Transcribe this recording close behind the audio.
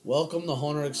Welcome to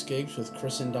Haunted Escapes with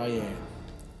Chris and Diane.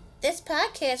 This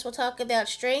podcast will talk about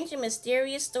strange and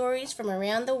mysterious stories from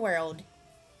around the world.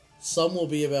 Some will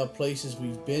be about places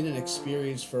we've been and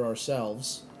experienced for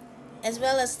ourselves, as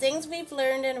well as things we've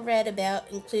learned and read about,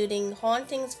 including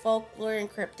hauntings, folklore, and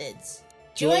cryptids.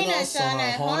 Join us on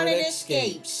our Haunted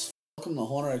Escapes. Welcome to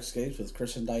Haunted Escapes with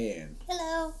Chris and Diane.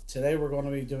 Hello. Today we're going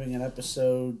to be doing an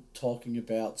episode talking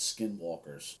about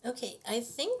Skinwalkers. Okay, I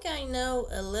think I know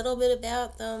a little bit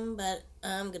about them, but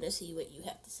I'm going to see what you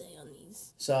have to say on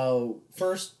these. So,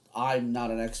 first, I'm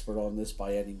not an expert on this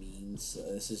by any means.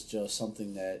 This is just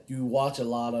something that you watch a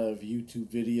lot of YouTube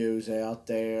videos out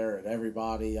there, and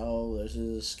everybody, there's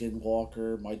a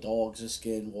skinwalker, my dog's a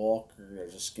skinwalker,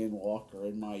 there's a skinwalker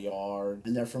in my yard,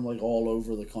 and they're from all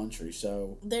over the country,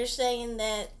 so... They're saying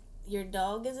that your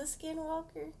dog is a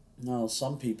skinwalker? No,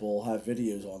 some people have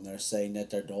videos on there saying that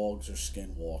their dogs are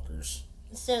skinwalkers.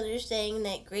 So they're saying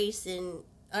that Grayson,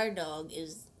 our dog,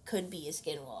 could be a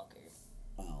skinwalker.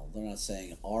 Well, they're not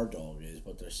saying our dog is,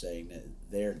 but they're saying that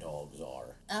their dogs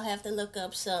are. I'll have to look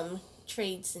up some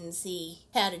traits and see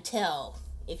how to tell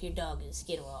if your dog is a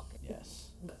skinwalker.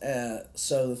 Yes.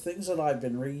 So the things that I've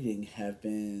been reading have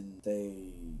been,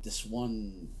 this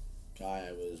one guy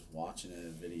I was watching a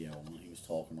video and he was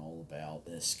talking all about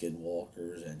the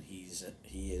skinwalkers, and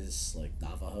he is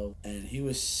Navajo, and he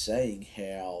was saying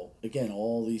how, again,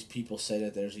 all these people say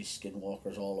that there's these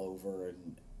skinwalkers all over,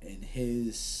 and in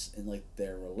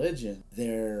their religion,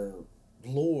 their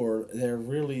lore, they're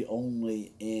really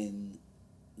only in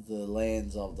the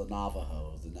lands of the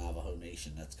Navajo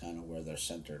Nation. That's kind of where they're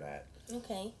centered at.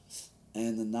 Okay.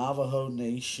 And the Navajo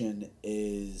Nation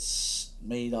is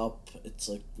made up, it's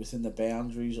within the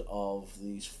boundaries of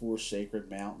these four sacred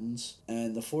mountains.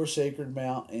 And the four sacred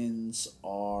mountains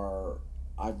are...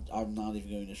 I'm not even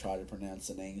going to try to pronounce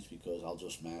the names because I'll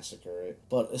just massacre it.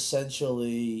 But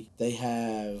essentially, they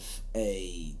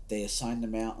assign the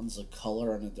mountains a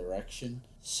color and a direction.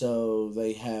 So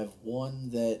they have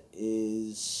one that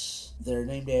is... They're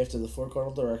named after the four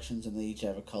cardinal directions, and they each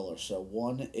have a color. So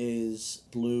one is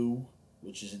blue,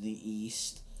 which is in the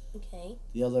east. Okay.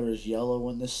 The other is yellow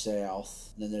in the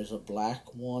south. And then there's a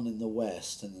black one in the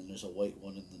west, and then there's a white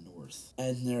one in the north.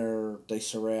 And they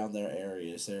surround their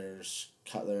areas. They're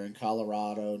in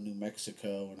Colorado, New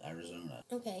Mexico, and Arizona.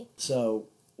 Okay. So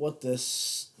what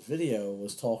this video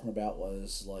was talking about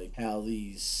was how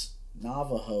these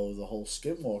Navajo, the whole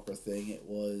Skinwalker thing, it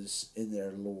was in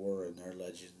their lore and their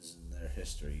legends and their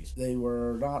histories. They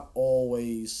were not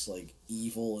always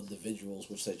evil individuals,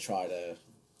 which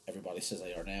everybody says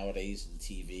they are nowadays in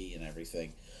TV and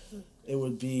everything. It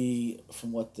would be,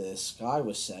 from what this guy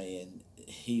was saying,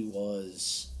 he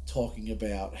was talking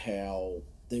about how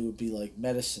they would be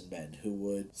medicine men who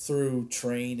would, through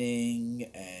training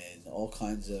and all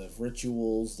kinds of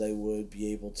rituals, they would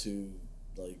be able to,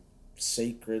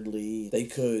 sacredly, they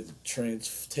could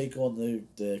take on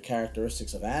the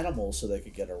characteristics of animals so they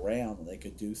could get around and they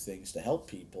could do things to help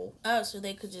people. Oh, so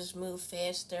they could just move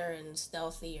faster and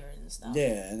stealthier and stuff.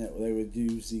 Yeah, and they would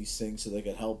use these things so they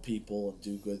could help people and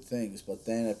do good things. But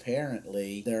then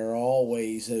apparently there are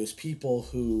always those people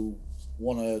who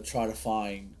want to try to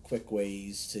find quick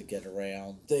ways to get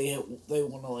around. They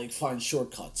want to find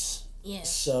shortcuts. Yeah.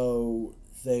 So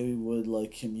they would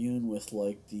commune with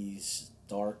these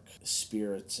dark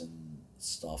spirits and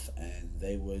stuff, and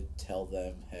they would tell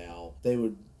them how they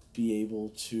would be able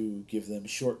to give them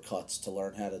shortcuts to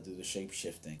learn how to do the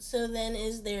shape-shifting. So then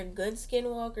is there good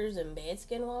skinwalkers and bad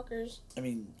skinwalkers? I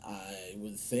mean, I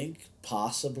would think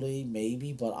possibly,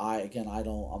 maybe, but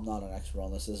I'm not an expert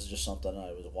on this. This is just something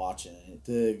I was watching.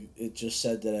 It just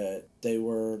said that they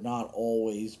were not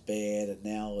always bad, and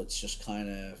now it's just kind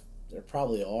of, there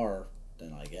probably are,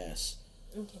 then I guess.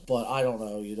 Okay. But I don't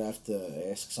know. You'd have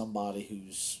to ask somebody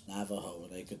who's Navajo,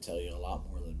 and they could tell you a lot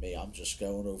more than me. I'm just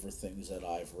going over things that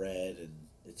I've read, and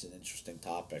it's an interesting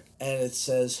topic. And it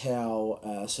says how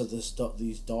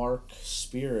these dark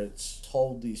spirits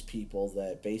told these people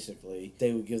that basically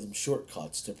they would give them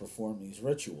shortcuts to perform these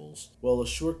rituals. Well, the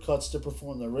shortcuts to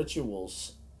perform the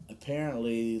rituals,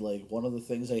 apparently, one of the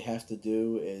things they have to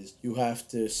do is you have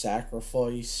to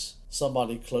sacrifice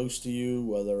somebody close to you,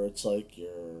 whether it's a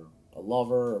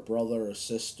lover, a brother, a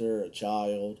sister, a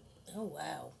child. Oh,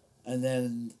 wow. And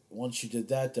then once you did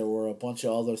that, there were a bunch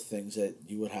of other things that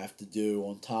you would have to do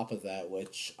on top of that,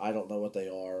 which I don't know what they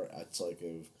are. It's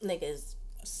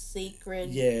a secret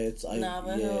Navajo.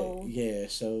 Navajo. Yeah,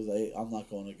 so I'm not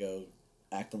going to go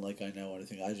acting like I know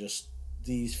anything. I just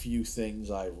these few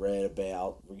things I read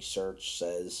about, research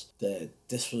says that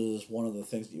this was one of the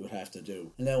things that you would have to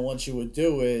do. And then once you would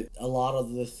do it, a lot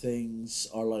of the things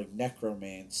are like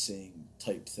necromancing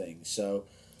type things. So,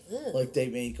 like, they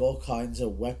make all kinds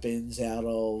of weapons out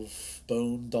of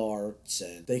bone darts,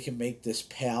 and they can make this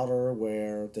powder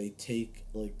where they take,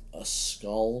 like, a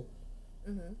skull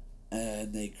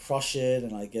and they crush it,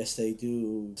 and I guess they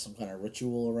do some kind of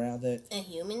ritual around it. A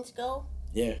human skull?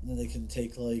 Yeah. And then they can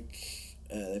take, like,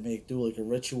 do like a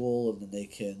ritual, and then they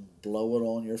can blow it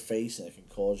on your face, and it can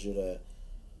cause you to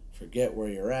forget where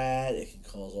you're at. It can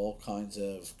cause all kinds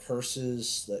of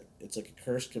curses. That it's like a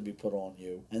curse can be put on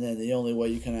you. And then the only way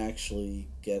you can actually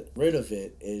get rid of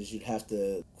it is you'd have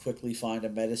to quickly find a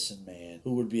medicine man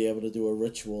who would be able to do a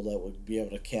ritual that would be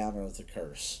able to counter the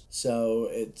curse. So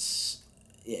it's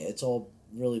all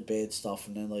really bad stuff.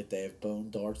 And then, like, they have bone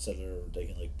darts they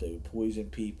can, like, do poison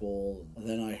people. And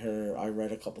then I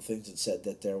read a couple things that said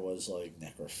that there was, like,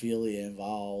 necrophilia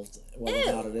involved. Whether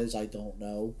or not it is, I don't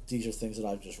know. These are things that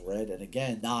I've just read. And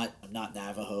again, I'm not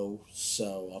Navajo,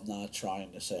 so I'm not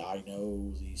trying to say I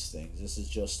know these things. This is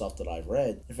just stuff that I've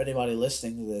read. If anybody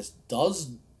listening to this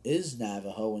is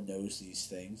Navajo and knows these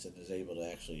things and is able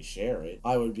to actually share it,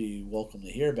 I would be welcome to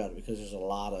hear about it, because there's a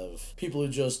lot of people who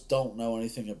just don't know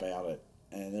anything about it.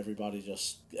 And everybody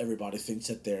thinks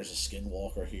that there's a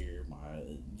skinwalker here.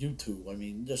 My YouTube, I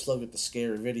mean, just look at the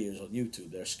scary videos on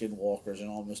YouTube. There's skinwalkers in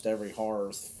almost every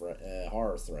horror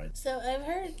thread. So I've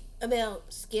heard about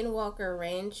Skinwalker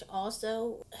Ranch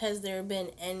also. Has there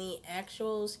been any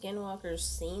actual skinwalkers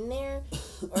seen there?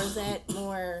 Or is that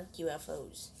more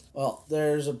UFOs? Well,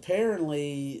 there's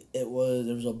apparently there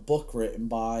was a book written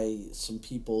by some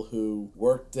people who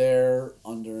worked there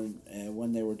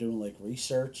when they were doing, like,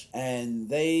 research, and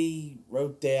they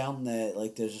wrote down that,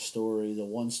 like, there's a story. The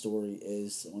one story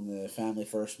is when the family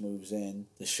first moves in,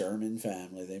 the Sherman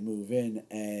family, they move in,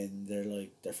 and they're,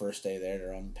 like, their first day there,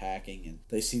 they're unpacking, and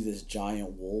they see this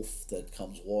giant wolf that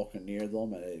comes walking near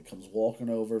them, and it comes walking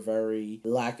over very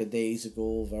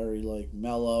lackadaisical, very, like,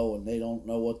 mellow, and they don't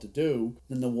know what to do.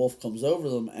 Then the wolf comes over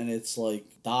them, and it's, like,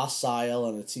 docile,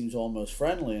 and it seems almost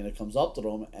friendly, and it comes up to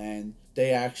them, and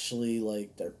they actually,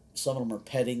 like, some of them are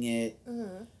petting it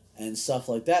and stuff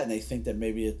like that, and they think that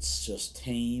maybe it's just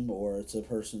tame or it's a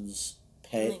person's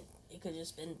pet. It could have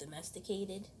just been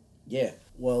domesticated. Yeah.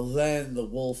 Well, then the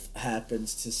wolf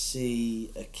happens to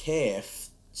see a calf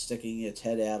sticking its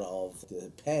head out of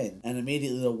the pen, and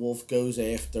immediately the wolf goes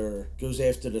after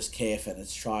this calf, and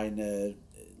it's trying to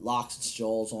locks its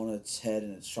jaws on its head,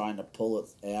 and it's trying to pull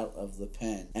it out of the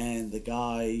pen. And the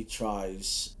guy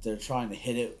they're trying to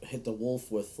hit the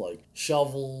wolf with, like,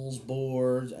 shovels,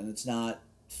 boards, and it's not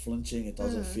flinching. It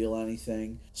doesn't feel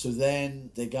anything. So then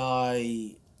the guy...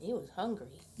 He was hungry.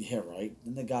 Yeah, right.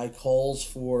 Then the guy calls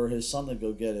for his son to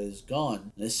go get his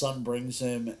gun. And his son brings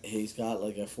him, he's got,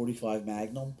 like, a .45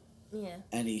 Magnum. Yeah.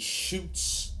 And he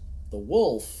shoots the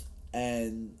wolf,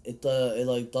 and it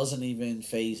doesn't even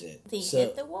phase it. Did he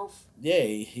hit the wolf? Yeah,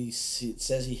 it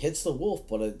says he hits the wolf,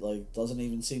 but it, like, doesn't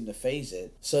even seem to phase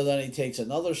it. So then he takes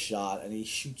another shot, and he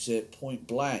shoots it point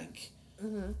blank.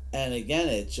 And again,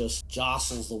 it just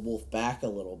jostles the wolf back a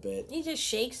little bit. He just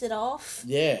shakes it off.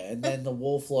 Yeah, and then the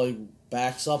wolf, like,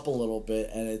 backs up a little bit,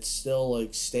 and it's still,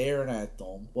 like, staring at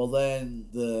them. Well, then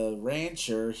the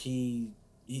rancher, he's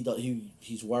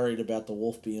worried about the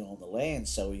wolf being on the land,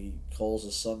 so he calls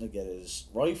his son to get his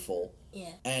rifle.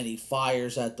 Yeah. And he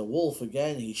fires at the wolf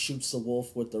again. He shoots the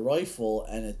wolf with the rifle,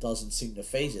 and it doesn't seem to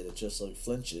phase it. It just, like,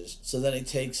 flinches. So then he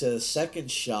takes a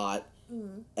second shot,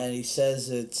 and he says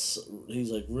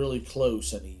he's, like, really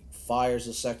close, and he fires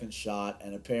a second shot,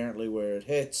 and apparently where it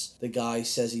hits, the guy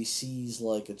says he sees,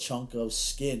 like, a chunk of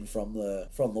skin from the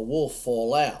wolf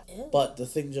fall out. Ew. But the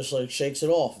thing just, like, shakes it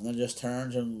off, and then just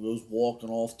turns and goes walking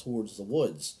off towards the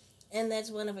woods. And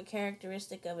that's one of a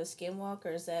characteristic of a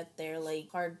skinwalker, is that they're, like,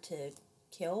 hard to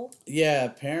kill? Yeah,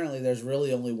 apparently there's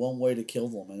really only one way to kill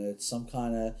them, and it's some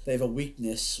kind of... They have a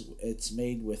weakness. It's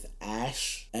made with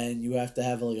ash, and you have to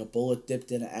have, like, a bullet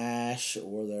dipped in ash,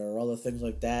 or there are other things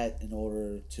like that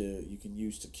you can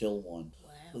use to kill one.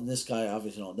 Wow. And this guy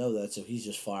obviously don't know that, so he's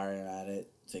just firing at it,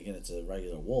 thinking it's a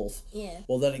regular wolf. Yeah.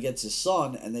 Well, then he gets his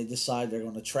son, and they decide they're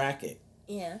going to track it.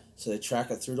 Yeah. So they track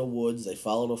it through the woods, they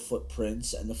follow the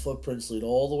footprints, and the footprints lead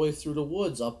all the way through the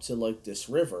woods up to, like, this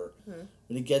river.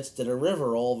 When he gets to the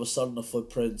river, all of a sudden the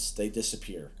footprints, they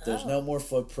disappear. There's no more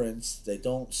footprints. They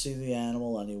don't see the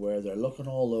animal anywhere. They're looking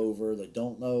all over. They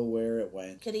don't know where it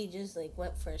went. Could he just, like,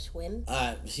 went for a swim?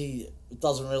 He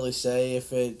doesn't really say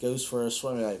if it goes for a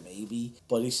swim, like, maybe.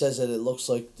 But he says that it looks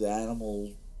like the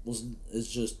animal is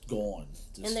just gone.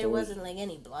 And there wasn't like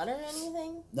any blood or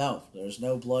anything? No, there's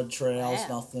no blood trails,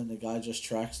 Wow. nothing. The guy just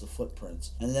tracks the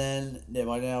footprints. And then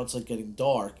by now it's like getting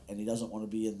dark, and he doesn't want to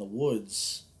be in the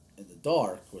woods in the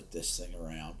dark with this thing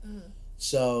around.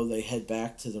 So they head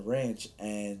back to the ranch,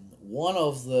 and one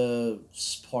of the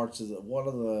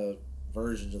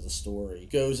versions of the story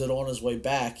goes that on his way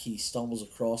back he stumbles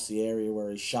across the area where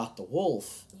he shot the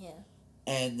wolf. Yeah.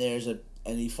 And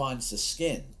he finds the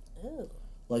skin. Ooh.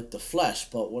 Like the flesh,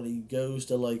 but when he goes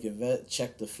to like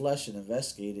check the flesh and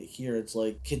investigate it, here it's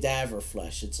like cadaver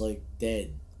flesh. It's like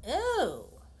dead. Oh,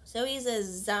 so he's a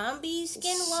zombie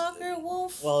skinwalker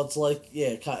wolf? Well, it's like,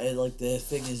 yeah, like the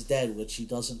thing is dead, which he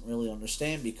doesn't really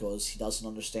understand because he doesn't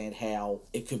understand how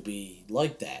it could be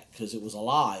like that because it was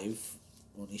alive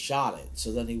when he shot it.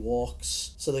 So then he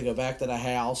walks. So they go back to the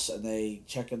house and they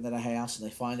check into the house and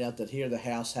they find out that here the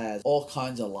house has all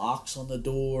kinds of locks on the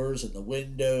doors and the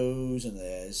windows, and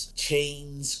there's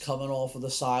chains coming off of the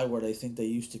side where they think they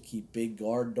used to keep big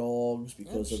guard dogs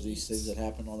because of these things that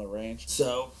happened on the ranch.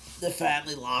 So the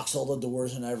family locks all the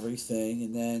doors and everything,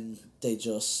 and then they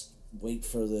just wait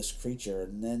for this creature,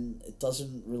 and then it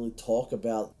doesn't really talk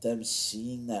about them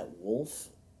seeing that wolf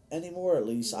anymore. At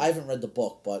least I haven't read the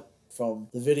book, but from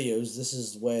the videos, this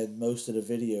is when most of the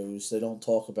videos, they don't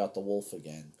talk about the wolf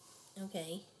again.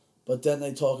 Okay. But then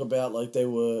they talk about, like, the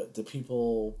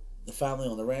family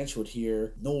on the ranch would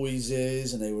hear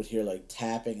noises, and they would hear, like,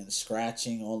 tapping and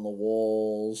scratching on the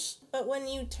walls. But when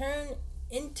you turn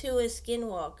into a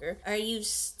skinwalker, are you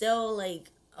still, like,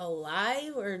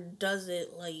 alive, or does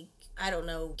it, like, I don't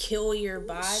know, kill your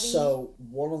body? So,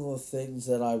 one of the things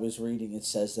that I was reading, it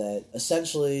says that,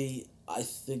 essentially, I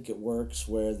think it works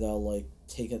where they'll, like,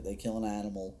 they kill an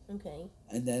animal. Okay.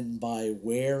 And then by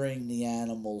wearing the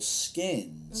animal's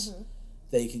skins,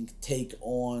 they can take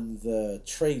on the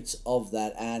traits of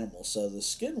that animal. So the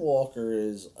skinwalker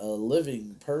is a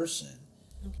living person,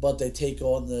 but they take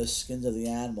on the skins of the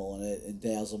animal, and it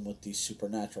endows them with these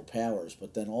supernatural powers.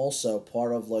 But then also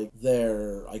part of, like,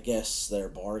 their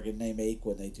bargain they make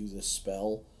when they do this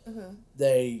spell,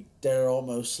 they're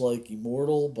almost like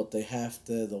immortal, but they have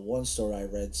to. The one story I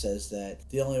read says that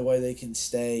the only way they can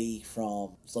stay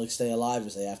alive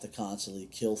is they have to constantly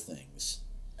kill things.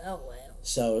 Oh, wow.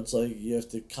 So it's like you have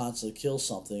to constantly kill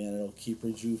something, and it'll keep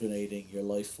rejuvenating your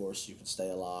life force. You can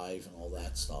stay alive and all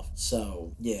that stuff.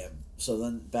 So yeah. So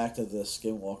then back to the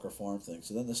Skinwalker farm thing.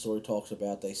 So then the story talks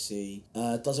about they see,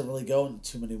 it doesn't really go into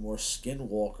too many more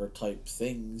Skinwalker type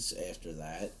things after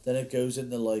that. Then it goes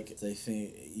into, like, they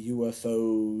think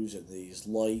UFOs and these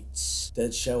lights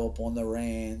that show up on the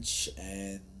ranch,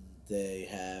 and they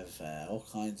have all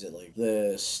kinds of, like,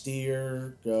 the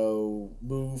steer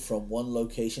move from one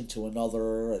location to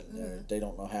another, and they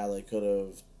don't know how they could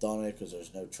have done it because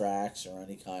there's no tracks or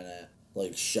any kind of,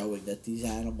 like, showing that these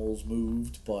animals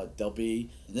moved, but they'll be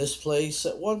in this place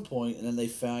at one point, and then they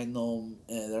find them,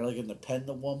 and they're, like, in the pen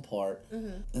at one part,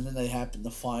 and then they happen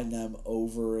to find them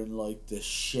over in, like, this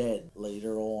shed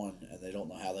later on, and they don't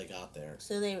know how they got there.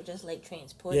 So they were just, like,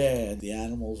 transported? Yeah, and the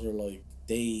animals are, like,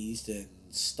 dazed and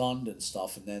stunned and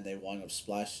stuff, and then they wind up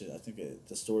splashing. I think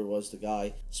the story was the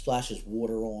guy splashes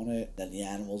water on it, then the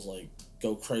animals, like,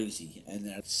 go crazy, and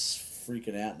they're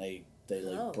freaking out, and they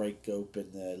break open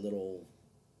the little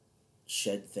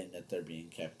shed thing that they're being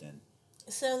kept in.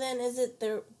 So then is it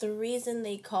the reason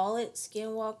they call it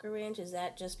Skinwalker Ranch, is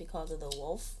that just because of the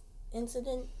wolf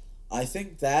incident? I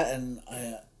think that, and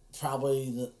I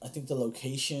think the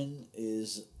location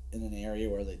is in an area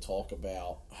where they talk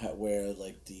about where,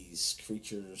 like, these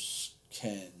creatures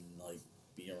can, like,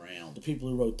 be around. The people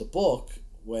who wrote the book,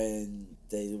 when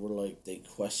they were, like, they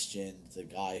questioned the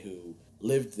guy who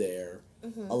lived there,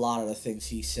 a lot of the things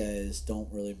he says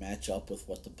don't really match up with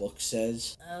what the book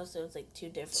says. Oh, so it's like two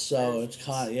different So versions. it's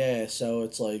kind of, yeah, so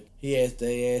it's like,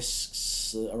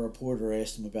 a reporter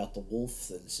asked him about the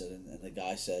wolf incident, and the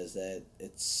guy says that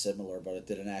it's similar, but it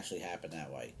didn't actually happen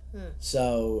that way.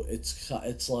 So it's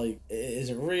like, is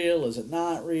it real? Is it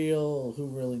not real? Who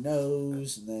really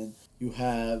knows? And then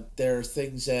there are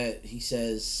things that he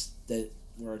says that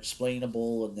were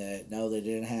explainable and that no, they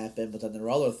didn't happen, but then there are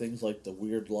other things like the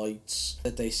weird lights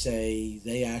that they say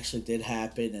they actually did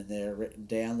happen and they're written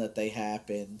down that they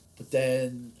happened. But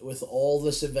then with all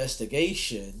this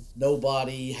investigation,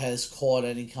 nobody has caught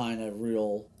any kind of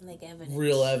real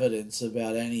evidence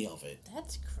about any of it.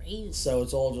 That's crazy. So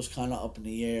it's all just kind of up in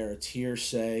the air. It's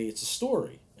hearsay. It's a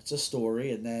story.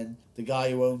 And then the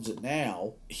guy who owns it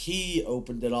now, he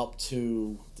opened it up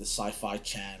to the Sci-Fi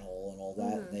Channel and all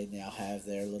that, and they now have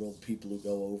their little people who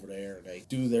go over there and they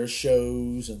do their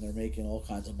shows, and they're making all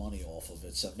kinds of money off of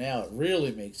it. So now it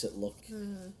really makes it look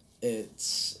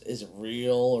is it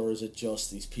real, or is it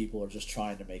just these people are just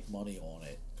trying to make money on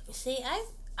it? See,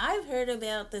 I've heard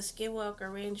about the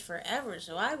Skinwalker Ranch forever,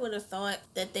 so I would have thought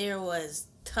that there was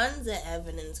tons of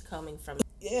evidence coming from.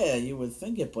 Yeah, you would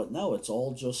think it, but no, it's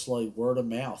all just like word of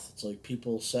mouth. It's like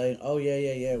people saying, "Oh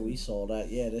yeah, we saw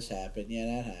that. Yeah, this happened. Yeah,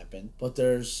 that happened." But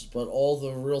all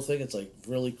the real thing, it's like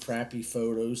really crappy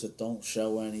photos that don't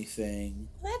show anything.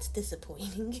 Well, that's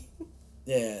disappointing.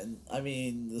 Yeah, I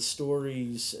mean the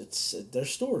stories. They're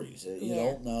stories. You Yeah.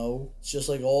 don't know. It's just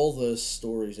like all the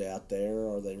stories out there.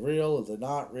 Are they real? Are they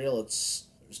not real?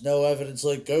 There's no evidence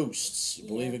like ghosts. You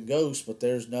believe in ghosts, but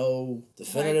there's no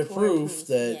definitive Hardcore proof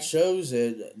that yeah. shows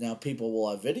it. Now people will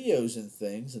have videos and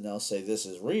things, and they'll say this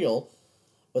is real,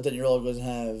 but then you're all going to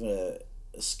have a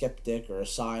skeptic or a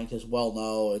scientist. Well,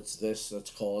 no, it's this that's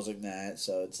causing that.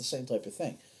 So it's the same type of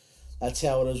thing. That's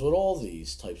how it is with all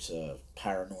these types of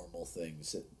paranormal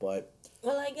things. But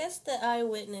Well, I guess the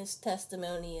eyewitness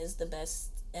testimony is the best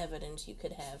evidence you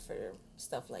could have for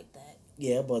stuff like that.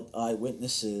 yeah, but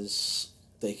eyewitnesses,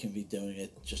 they can be doing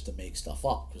it just to make stuff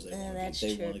up because they want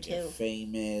to get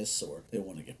famous, or they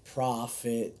want to get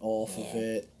profit off of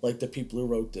it. Like the people who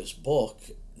wrote this book,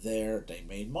 they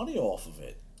made money off of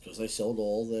it. Because they sold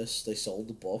they sold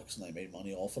the books, and they made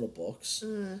money off of the books.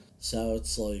 So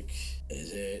it's like,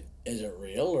 is it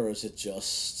real, or is it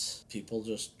just people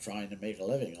just trying to make a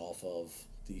living off of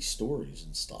these stories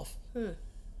and stuff?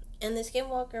 And the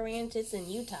Skinwalker Ranch is in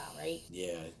Utah, right?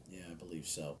 Yeah, I believe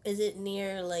so. Is it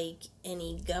near, like,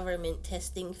 any government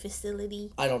testing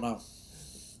facility? I don't know.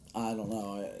 I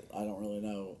don't really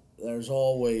know. That's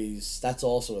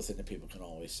also a thing that people can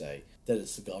always say, that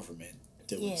it's the government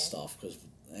doing stuff,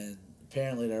 and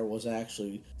apparently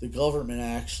the government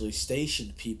actually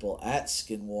stationed people at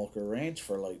Skinwalker Ranch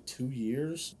for like 2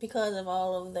 years. Because of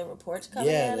all of the reports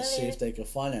coming out of it? Yeah, to see if they could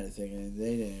find anything, and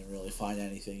they didn't really find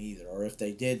anything either. Or if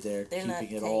they did, they're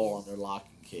keeping it all under lock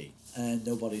and key. And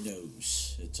nobody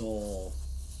knows. It's all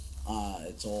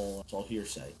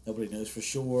hearsay. Nobody knows for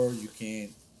sure. You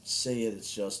can't see it.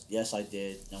 It's just, yes, I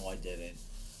did. No, I didn't.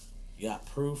 You got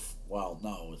proof? Well,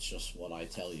 no, it's just what I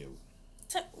tell you.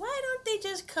 So why don't they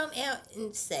just come out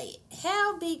and say it?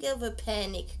 How big of a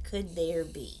panic could there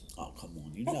be? Oh, come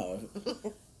on,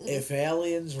 if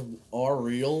aliens are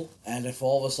real, and if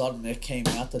all of a sudden it came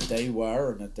out that they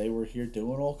were, and that they were here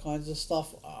doing all kinds of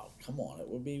stuff, oh, come on, it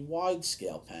would be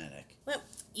wide-scale panic. Well,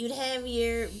 you'd have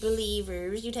your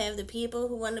believers, you'd have the people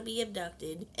who want to be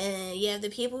abducted, and you have the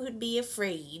people who'd be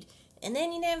afraid, and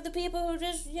then you'd have the people who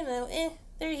just,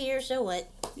 they're here, so what?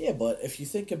 Yeah, but if you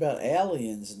think about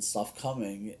aliens and stuff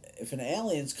coming, if an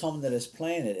alien's coming to this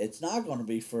planet, it's not going to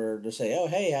be to say, oh,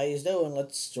 hey, how you doing?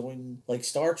 Let's join, like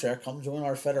Star Trek, come join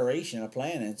our Federation of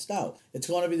planets. No, it's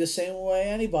going to be the same way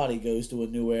anybody goes to a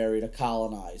new area to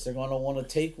colonize. They're going to want to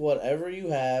take whatever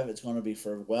you have. It's going to be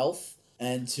for wealth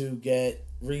and to get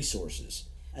resources.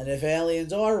 And if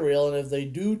aliens are real, and if they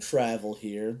do travel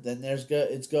here, then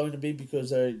it's going to be because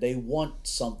they want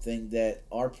something that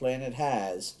our planet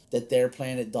has that their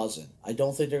planet doesn't. I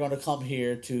don't think they're going to come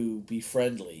here to be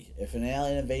friendly. If an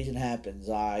alien invasion happens,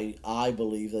 I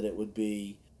believe that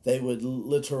they would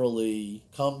literally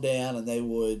come down and they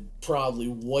would probably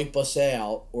wipe us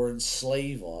out or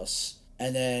enslave us,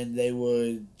 and then they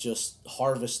would just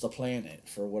harvest the planet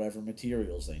for whatever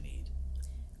materials they need.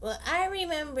 Well, I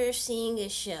remember seeing a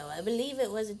show, I believe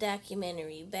it was a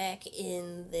documentary back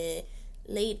in the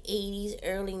late 80s,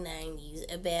 early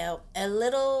 90s, about a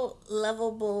little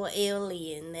lovable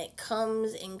alien that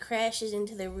comes and crashes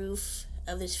into the roof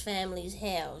of his family's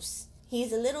house.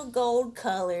 He's a little gold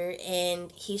color,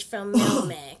 and he's from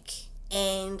Melmac.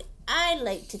 And I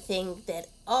like to think that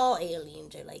all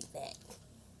aliens are like that.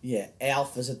 Yeah,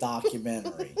 Alf is a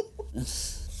documentary.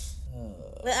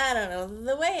 But I don't know.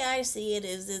 The way I see it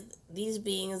is that these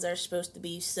beings are supposed to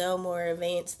be so more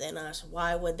advanced than us.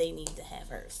 Why would they need to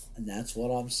have Earth? And that's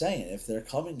what I'm saying. If they're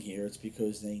coming here, it's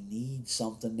because they need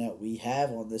something that we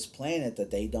have on this planet that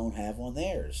they don't have on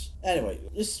theirs. Anyway,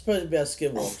 this is supposed to be about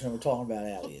Skinwalkers, and we're talking about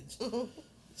aliens.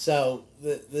 So,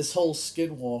 this whole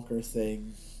Skinwalker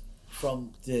thing,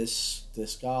 from this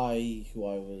guy who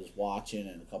I was watching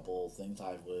and a couple of things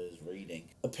I was reading.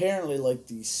 Apparently, like,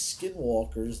 these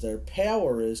Skinwalkers, their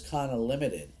power is kind of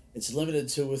limited. It's limited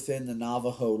to within the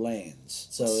Navajo lands.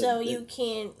 So you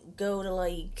can't go to,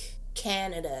 like,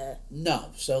 Canada. No.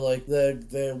 So, like,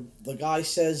 the guy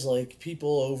says, like,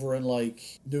 people over in,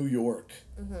 like, New York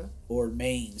or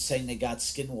Maine saying they got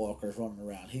Skinwalkers running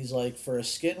around. He's like, for a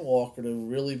Skinwalker to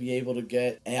really be able to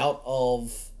get out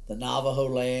of the Navajo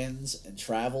lands and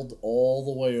traveled all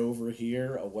the way over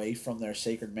here away from their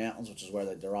sacred mountains, which is where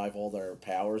they derive all their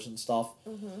powers and stuff,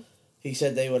 He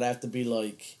said they would have to be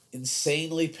like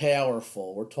insanely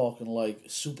powerful. We're talking like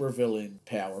supervillain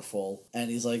powerful. And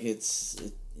he's like,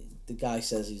 the guy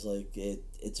says he's like,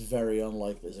 it's very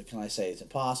unlikely. He's like, can I say it's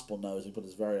impossible? No, he's like, but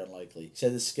it's very unlikely. He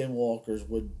said the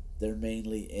Skinwalkers they're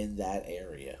mainly in that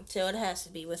area. So it has to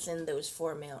be within those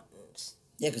 4 mountains.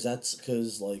 Yeah,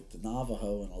 because like the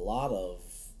Navajo and a lot of,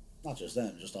 not just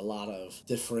them, just a lot of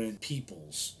different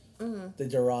peoples, they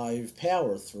derive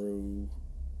power through,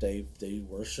 they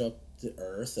worship the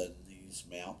earth and these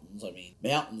mountains. I mean,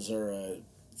 mountains are a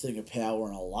thing of power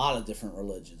in a lot of different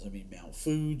religions. I mean, Mount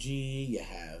Fuji, you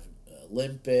have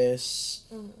Olympus.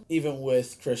 Even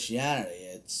with Christianity,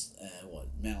 it's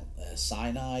Mount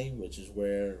Sinai, which is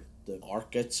where the ark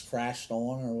gets crashed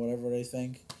on or whatever they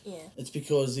think. Yeah. It's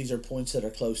because these are points that are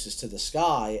closest to the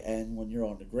sky, and when you're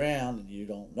on the ground and you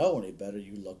don't know any better,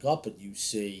 you look up and you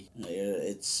see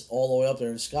it's all the way up there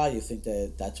in the sky. You think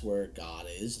that that's where God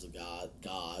is, the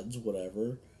gods,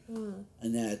 whatever, and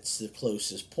that's the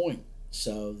closest point.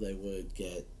 So they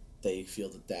feel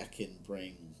that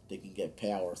they can get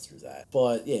power through that.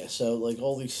 But yeah, so like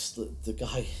all these, the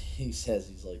guy, he's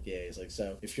like,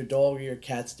 so if your dog or your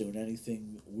cat's doing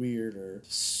anything weird or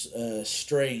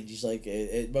strange, he's like,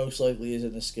 it most likely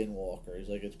isn't a Skinwalker. He's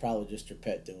like, it's probably just your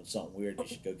pet doing something weird. You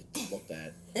should go get them looked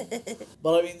at.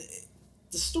 But I mean,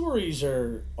 the stories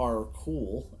are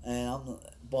cool,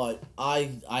 but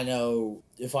I know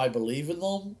if I believe in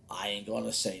them, I ain't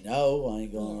gonna say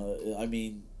no. I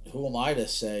mean, who am I to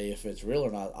say if it's real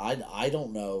or not? I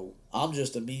don't know. I'm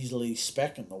just a measly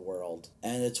speck in the world.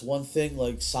 And it's one thing,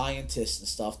 like scientists and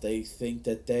stuff, they think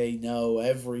that they know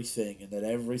everything and that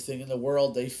everything in the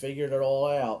world, they figured it all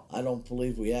out. I don't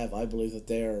believe we have. I believe that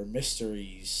there are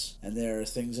mysteries and there are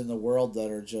things in the world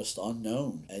that are just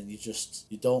unknown. And you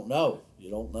don't know. You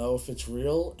don't know if it's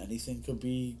real. Anything could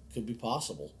be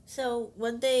possible. So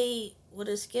would a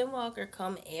Skinwalker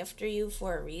come after you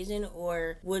for a reason,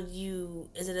 or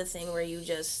is it a thing where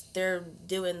they're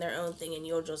doing their own thing and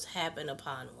you'll just happen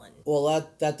upon one? Well,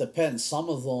 that depends. Some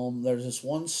of them, there's this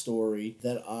one story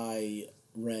that I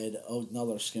read,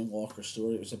 another Skinwalker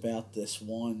story. It was about this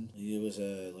one. He was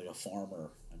a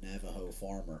farmer, a Navajo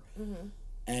farmer.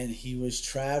 And he was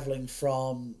traveling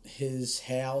from his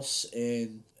house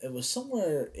it was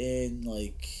somewhere in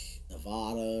like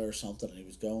Nevada or something, and he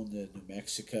was going to New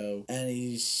Mexico,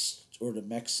 and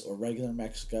or regular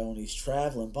Mexico, and he's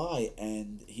traveling by,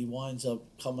 and he winds up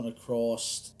coming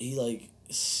across, he like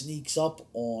sneaks up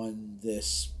on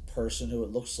this person who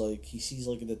it looks like, he sees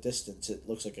like in the distance, it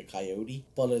looks like a coyote,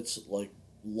 but it's like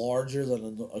larger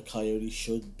than a coyote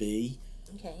should be.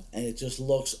 Okay. And it just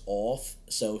looks off,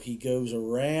 so he goes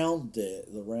around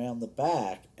the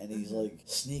back, and he's like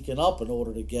sneaking up in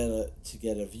order to get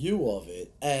a view of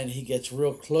it. And he gets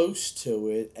real close to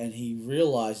it, and he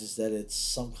realizes that it's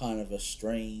some kind of a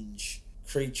strange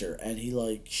creature, and he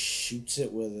like shoots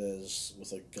it with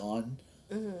a gun,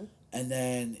 and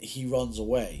then he runs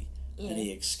away, and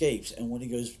he escapes. And when he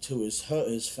goes to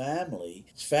his family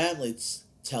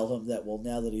tell him that, well,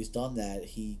 now that he's done that,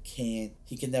 he can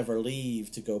never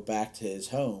leave to go back to his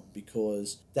home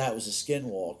because that was a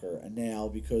Skinwalker, and now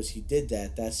because he did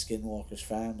that Skinwalker's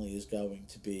family is going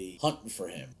to be hunting for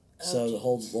him. So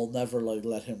they'll never like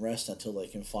let him rest until they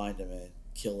can find him and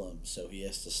kill him. So he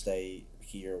has to stay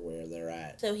here where they're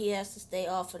at. So he has to stay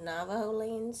off of Navajo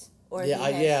lands, or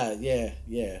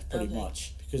pretty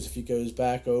much, because if he goes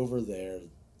back over there,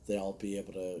 they'll be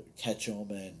able to catch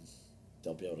him and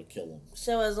they'll be able to kill him.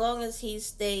 So as long as he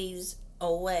stays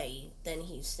away, then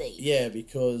he's safe. Yeah,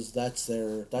 because that's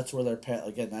where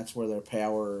their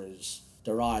power is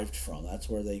derived from. That's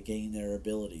where they gain their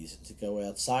abilities. And to go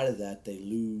outside of that, they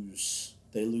lose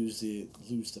the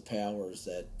powers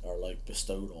that are like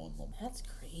bestowed on them. That's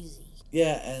crazy.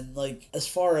 Yeah, and like as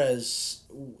far as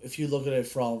if you look at it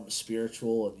from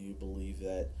spiritual and you believe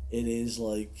that it is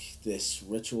like this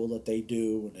ritual that they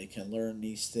do and they can learn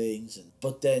these things,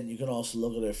 but then you can also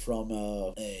look at it from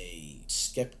a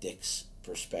skeptic's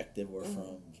perspective, or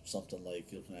from something like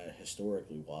looking at it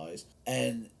historically wise,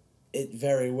 and it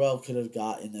very well could have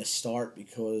gotten a start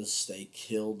because they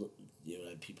killed,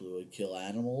 people who would kill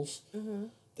animals.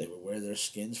 They would wear their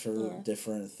skins for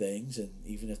different things, and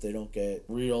even if they don't get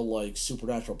real, like,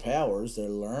 supernatural powers, they're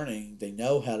learning. They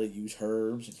know how to use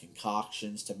herbs and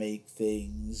concoctions to make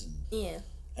things,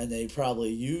 and they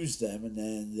probably use them, and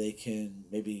then they can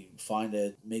maybe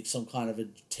make some kind of a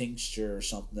tincture or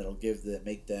something that'll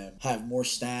make them have more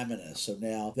stamina. So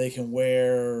now they can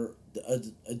wear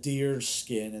a deer's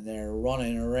skin, and they're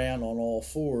running around on all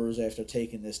fours after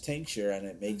taking this tincture, and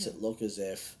it makes it look as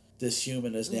if this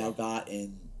human has now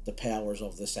gotten the powers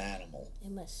of this animal.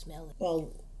 It must smell it.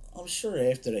 Well, I'm sure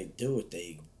after they do it,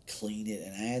 they clean it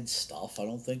and add stuff. I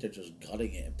don't think they're just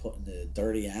gutting it and putting the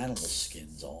dirty animal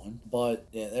skins on. But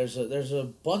yeah, there's a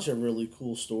bunch of really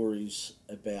cool stories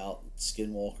about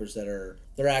skinwalkers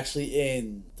they're actually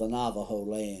in the Navajo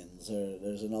lands.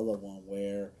 There's another one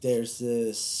where there's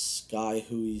this guy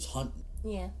who he's hunting.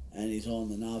 Yeah. And he's on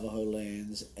the Navajo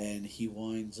lands, and he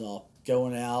winds up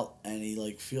going out, and he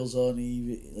like feels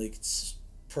uneven, like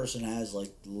person has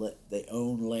like they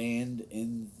own land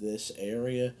in this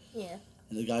area. Yeah.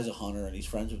 And the guy's a hunter, and he's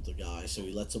friends with the guy, so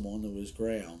he lets him onto his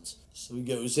grounds. So he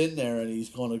goes in there, and he's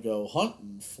going to go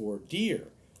hunting for deer.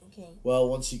 Okay. Well,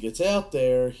 once he gets out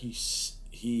there, he's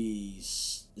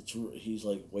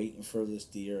like waiting for this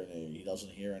deer, and he doesn't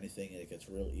hear anything, and it gets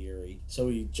real eerie. So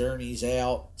he journeys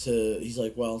out he's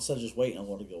like, well, instead of just waiting, I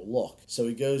want to go look. So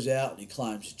he goes out and he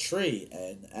climbs a tree,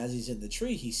 and as he's in the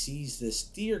tree, he sees this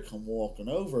deer come walking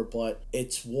over, but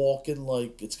it's walking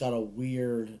like it's got a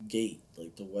weird gait,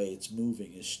 like the way it's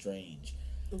moving is strange.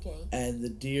 Okay. And the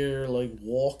deer like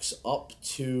walks up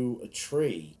to a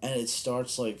tree, and it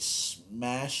starts like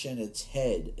smashing its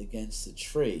head against the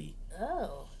tree.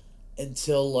 Oh.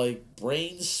 Until like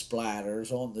brain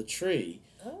splatters on the tree.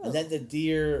 Oh. And then the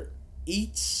deer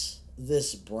eats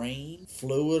this brain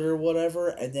fluid or whatever,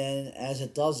 and then as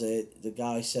it does it, the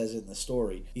guy says in the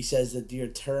story, he says the deer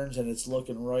turns and it's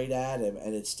looking right at him,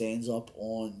 and it stands up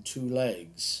on two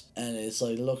legs, and it's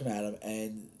like looking at him.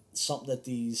 And something that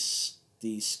these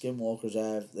skinwalkers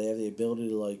they have the ability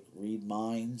to like read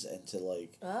minds and to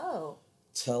like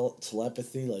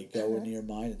telepathy, like go into your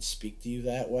mind and speak to you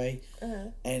that way.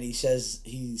 And he says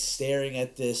he's staring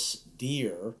at this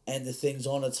deer, and the thing's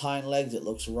on its hind legs. It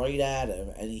looks right at him,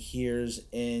 and he hears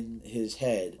in his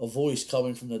head a voice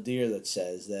coming from the deer that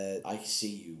says that I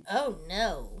see you. Oh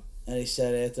no. And he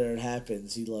said after it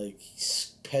happens,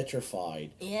 he's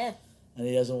petrified. Yeah. And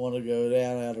he doesn't want to go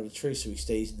down out of the tree, so he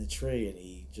stays in the tree, and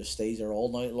he just stays there all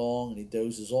night long, and he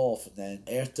dozes off. And then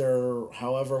after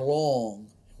however long,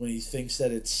 when he thinks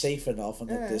that it's safe enough and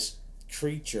that this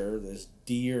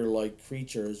deer-like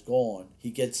creature is gone, he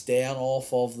gets down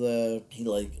off of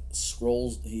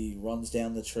he runs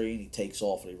down the tree, and he takes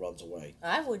off, and he runs away.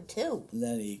 I would too. And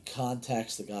then he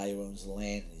contacts the guy who owns the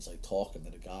land, and he's like talking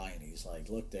to the guy, and he's like,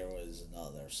 look, there's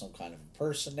some kind of a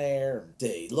person there, and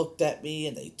they looked at me,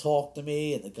 and they talked to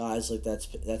me, and the guy's like,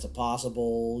 that's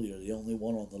impossible, you're the only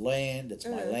one on the land, it's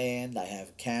my land, I have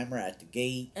a camera at the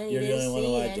gate, and you're the only one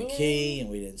who had the key, and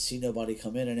we didn't see nobody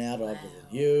come in and out other than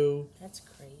you. That's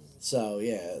crazy. So,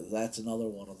 yeah, that's another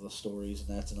one of the stories,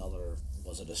 and that's another,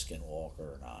 was it a skinwalker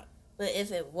or not? But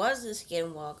if it was a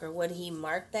skinwalker, would he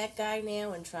mark that guy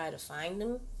now and try to find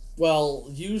him? Well,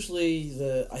 usually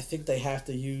I think they have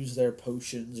to use their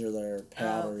potions or their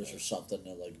powders or something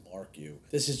to like mark you.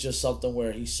 This is just something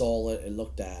where he saw it and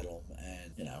looked at him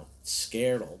and,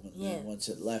 scared him. And then once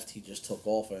it left, he just took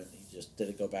off and he just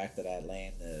didn't go back to that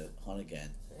land to hunt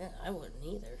again. Yeah, I wouldn't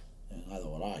either. And neither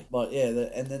would I. But yeah,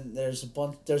 and then there's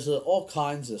all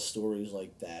kinds of stories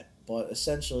like that. But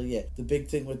essentially, yeah, the big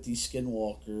thing with these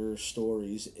skinwalker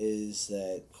stories is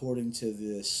that according to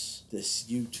this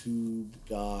YouTube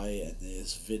guy and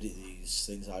these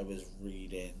things I was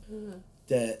reading,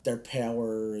 that their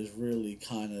power is really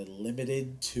kind of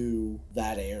limited to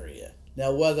that area.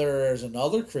 Now, whether there's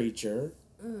another creature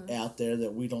out there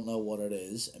that we don't know what it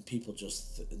is, and people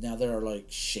just now there are like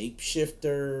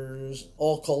shapeshifters.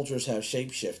 All cultures have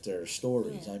shapeshifter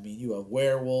stories. I mean, you have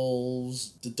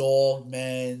werewolves, the dog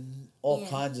men, all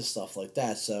kinds of stuff like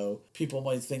that. So people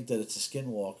might think that it's a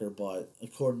skinwalker, but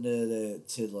according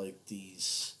to like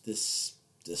this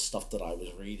stuff that I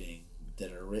was reading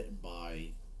that are written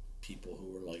by people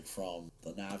who were like from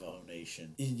the Navajo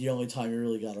Nation, the only time you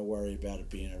really got to worry about it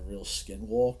being a real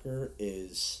skinwalker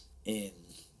is in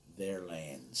their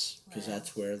lands, because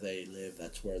that's where they live,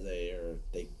 that's where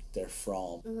they're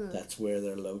from, that's where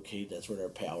they're located, that's where their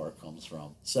power comes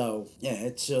from. So yeah,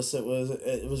 it's just it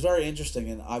was very interesting,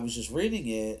 and I was just reading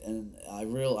it, and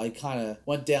I kind of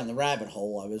went down the rabbit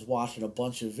hole. I was watching a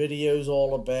bunch of videos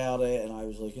all about it, and I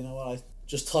was like, you know what, I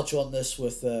just touch on this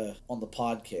on the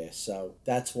podcast. So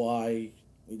that's why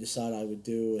we decided I would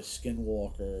do a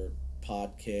Skinwalker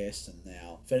podcast. And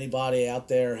now if anybody out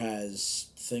there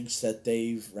thinks that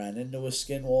they've ran into a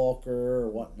skinwalker or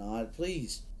whatnot,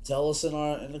 please tell us in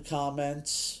the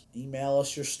comments, email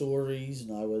us your stories,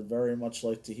 and I would very much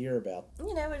like to hear about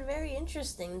them. That was very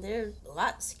interesting. They're a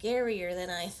lot scarier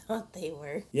than I thought they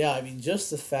were. Yeah, I mean,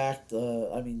 just the fact,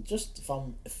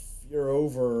 if you're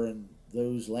over in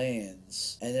those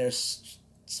lands and there's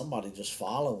somebody just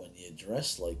following you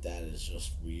dressed like that is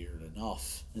just weird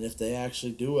enough. And if they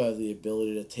actually do have the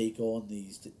ability to take on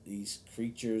these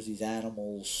creatures, these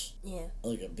animals,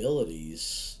 like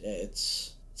abilities, yeah,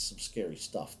 it's some scary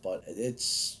stuff. But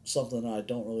it's something I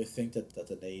don't really think that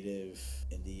the native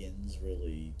Indians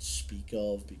really speak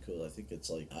of, because I think it's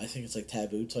like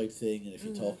taboo type thing, and if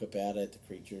you talk about it, the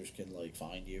creatures can like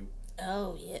find you.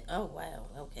 Oh yeah. Oh wow.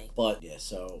 Okay. But yeah,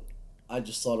 so I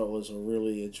just thought it was a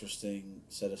really interesting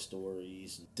set of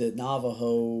stories. The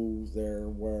Navajo, there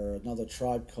were another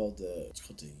tribe called the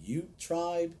Ute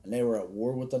tribe, and they were at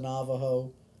war with the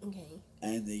Navajo. Okay.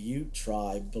 And the Ute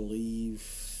tribe believe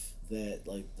that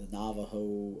like the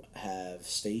Navajo have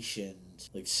stationed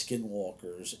like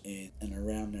skinwalkers in and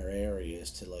around their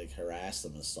areas to like harass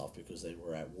them and stuff, because they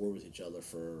were at war with each other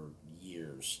for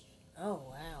years. Oh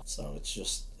wow! So it's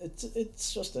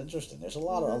just interesting. There's a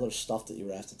lot of other stuff that you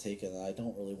would have to take in, and I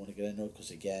don't really want to get into it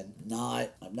because again,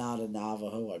 I'm not a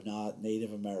Navajo. I'm not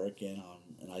Native American.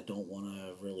 And I don't want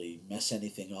to really mess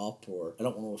anything up, or I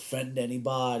don't want to offend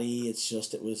anybody. It's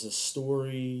just it was a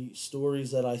stories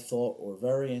that I thought were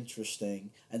very interesting,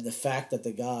 and the fact that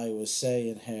the guy was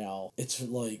saying how it's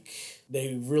like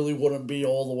they really wouldn't be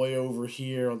all the way over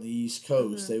here on the East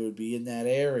Coast. They would be in that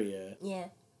area. Yeah.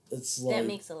 It's like, that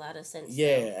makes a lot of sense.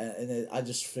 Yeah, and I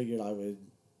just figured I would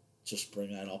just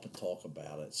bring that up and talk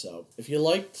about it. So if you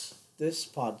liked this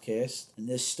podcast and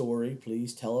this story,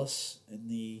 please tell us in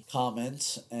the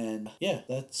comments. And yeah,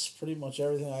 that's pretty much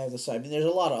everything I have to say. I mean, there's a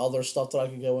lot of other stuff that I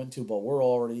could go into, but we're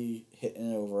already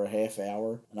hitting over a half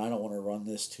hour, and I don't want to run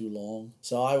this too long.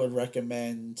 So I would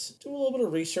recommend do a little bit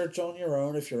of research on your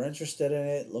own if you're interested in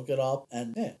it. Look it up,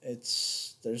 and yeah,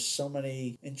 there's so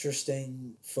many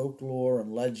interesting folklore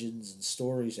and legends and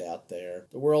stories out there.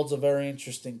 The world's a very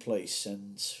interesting place,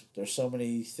 and there's so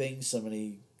many things, so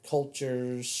many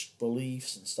cultures,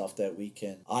 beliefs, and stuff that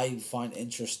I find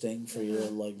interesting for you to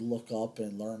like look up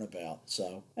and learn about.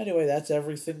 So anyway, that's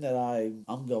everything that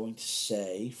I'm going to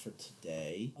say for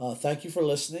today. Thank you for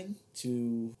listening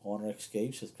to Haunted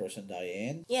Escapes with Chris and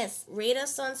Diane. Yes, rate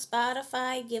us on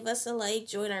Spotify, give us a like,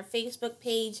 join our Facebook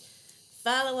page,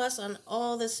 follow us on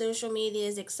all the social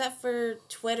medias except for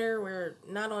Twitter. We're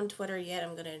not on Twitter yet.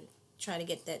 I'm gonna try to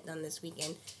get that done this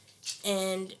weekend.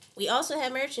 And we also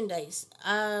have merchandise.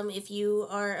 If you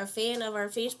are a fan of our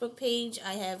Facebook page,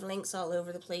 I have links all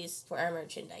over the place for our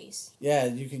merchandise. Yeah,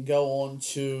 you can go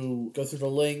through the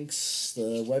links.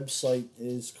 The website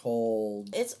is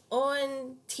called... It's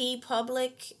on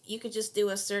TeePublic. You could just do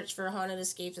a search for Haunted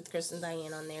Escapes with Chris and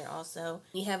Diane on there also.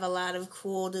 We have a lot of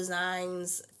cool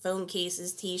designs, phone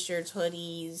cases, t-shirts,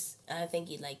 hoodies. I think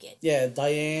you'd like it. Yeah,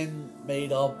 Diane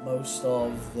made up most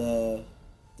of the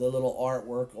little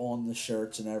artwork on the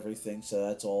shirts and everything, so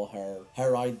that's all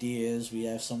her ideas. We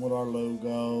have some with our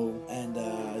logo,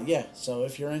 and yeah, so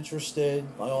if you're interested,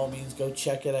 by all means go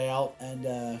check it out,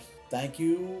 and thank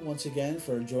you once again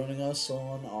for joining us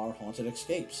on our Haunted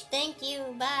Escapes. Thank you.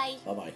 Bye. Bye-bye.